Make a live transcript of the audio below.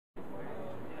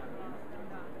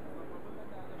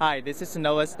Hi, this is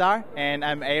Nova Star, and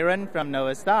I'm Aaron from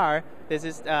Nova Star. This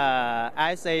is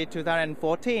ISE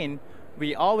 2014.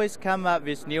 We always come up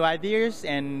with new ideas,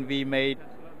 and we made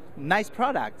nice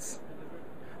products.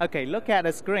 Okay, look at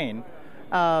the screen.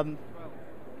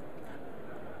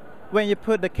 When you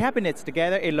put the cabinets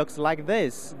together, it looks like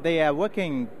this. They are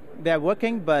working,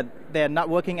 but they're not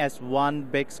working as one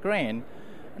big screen.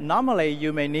 Normally,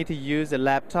 you may need to use a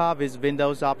laptop with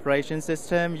Windows operation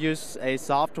system, use a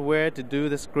software to do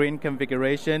the screen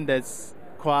configuration that's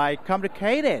quite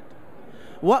complicated.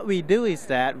 What we do is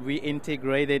that we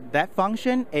integrated that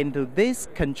function into this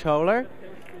controller,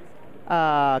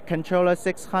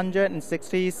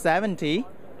 MCTRL670.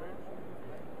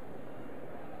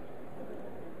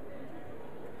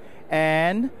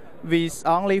 And with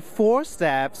only 4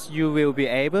 steps, you will be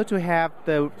able to have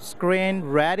the screen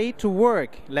ready to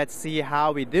work. Let's see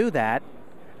how we do that.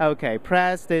 Okay,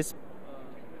 press this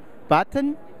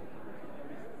button,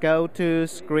 go to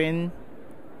screen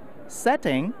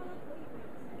setting,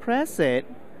 press it.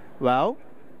 Well,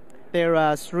 there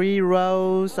are 3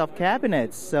 rows of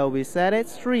cabinets, so we set it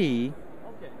 3,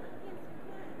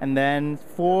 and then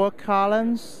 4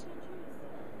 columns.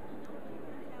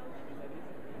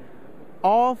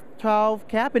 All 12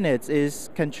 cabinets is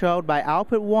controlled by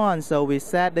output 1, so we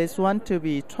set this one to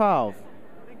be 12.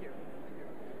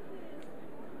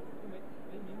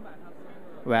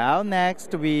 Well,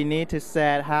 next we need to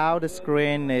set how the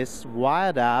screen is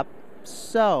wired up.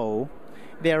 So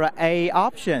there are 8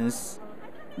 options.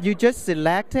 You just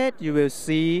select it, you will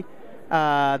see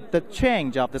the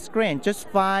change of the screen. Just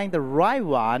find the right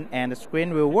one and the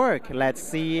screen will work. Let's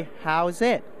see how is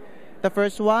it. The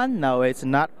first one, no, it's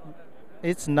not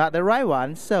the right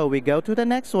one, so we go to the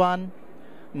next one.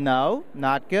 No,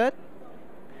 not good.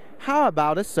 How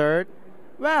about the third?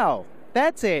 Well,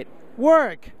 that's it.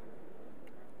 Work.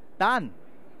 Done.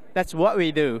 That's what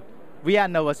we do. We are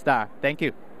Nova Star. Thank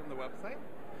you. From the website?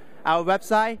 Our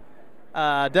website,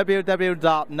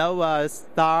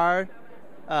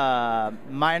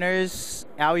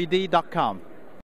 www.novastar-led.com.